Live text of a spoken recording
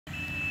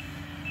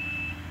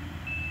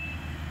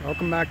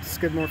Welcome back to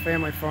Skidmore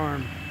Family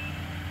Farm.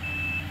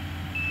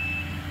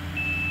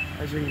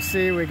 As you can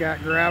see, we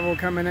got gravel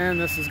coming in.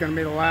 This is going to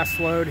be the last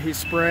load he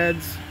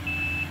spreads.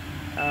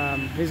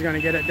 He's going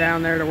to get it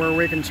down there to where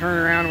we can turn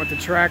around with the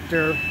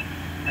tractor,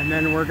 and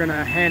then we're going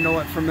to handle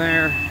it from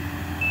there.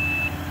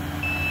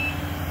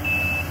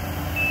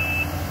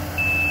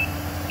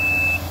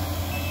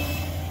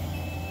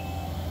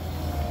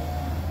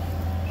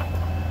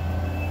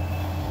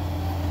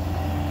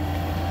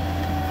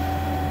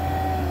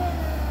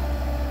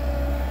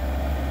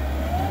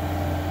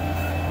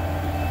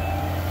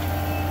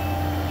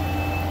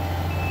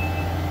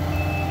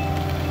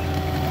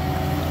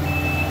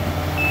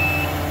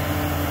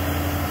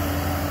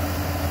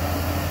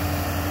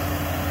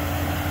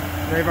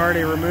 They've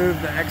already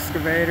removed the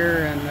excavator,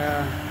 and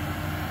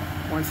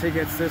once he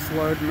gets this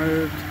load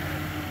moved,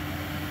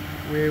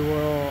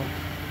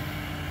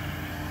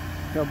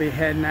 he'll be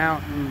heading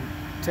out and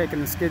taking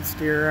the skid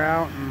steer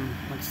out, and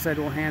like I said,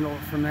 we'll handle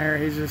it from there.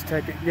 He's just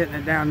getting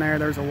it down there.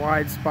 There's a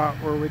wide spot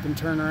where we can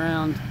turn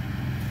around,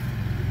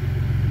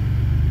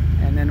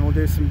 and then we'll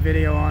do some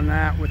video on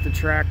that with the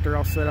tractor.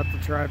 I'll set up the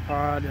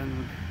tripod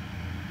and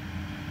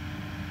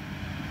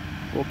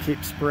we'll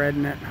keep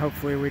spreading it.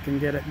 Hopefully we can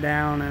get it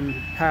down and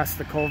past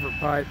the culvert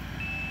pipe.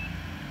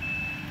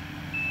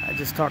 I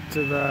just talked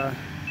to the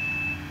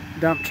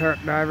dump truck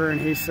driver, and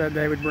he said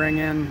they would bring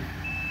in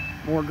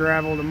more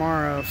gravel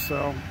tomorrow,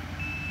 so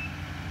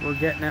we're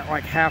getting it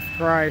like half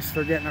price.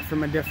 They're getting it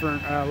from a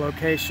different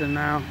location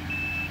now.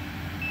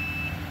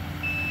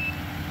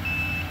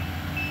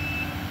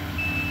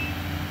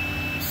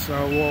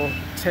 So we'll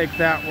take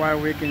that while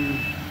we can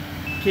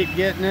keep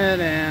getting it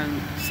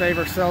and save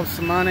ourselves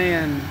some money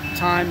and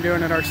time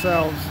doing it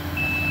ourselves.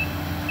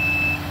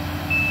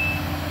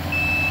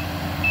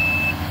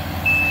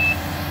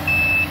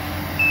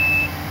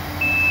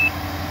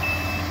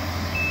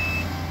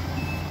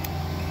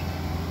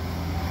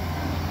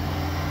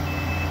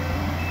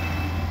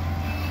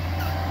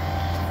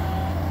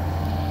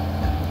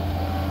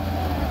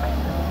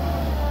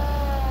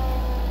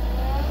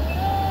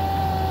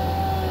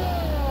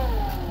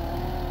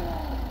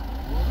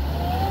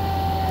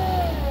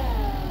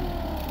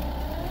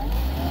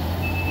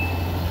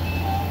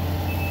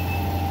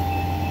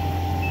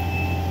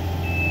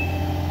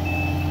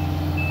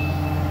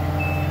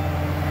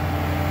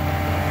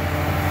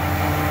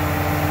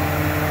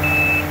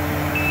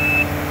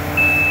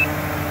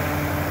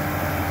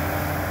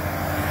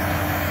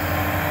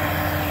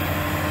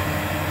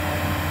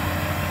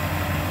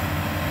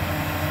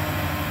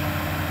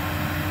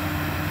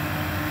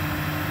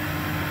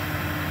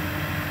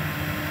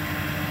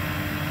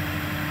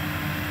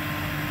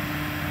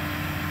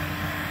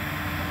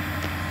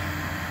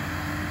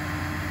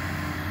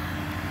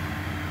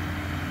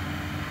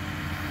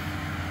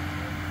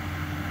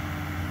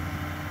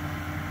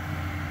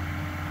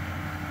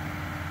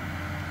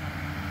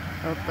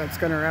 That's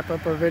going to wrap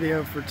up our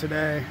video for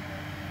today.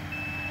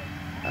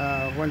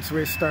 Once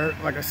we start,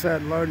 like I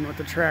said, loading with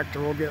the tractor,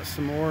 we'll get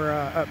some more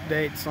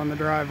updates on the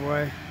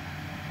driveway.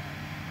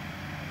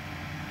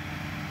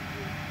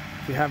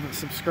 If you haven't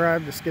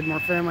subscribed to Skidmore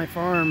Family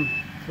Farm,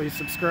 please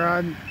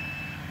subscribe.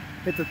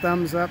 Hit the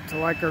thumbs up to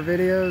like our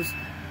videos,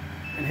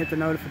 and hit the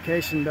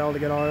notification bell to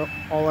get all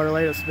our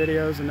latest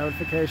videos and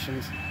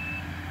notifications.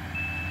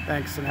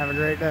 Thanks, and have a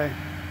great day.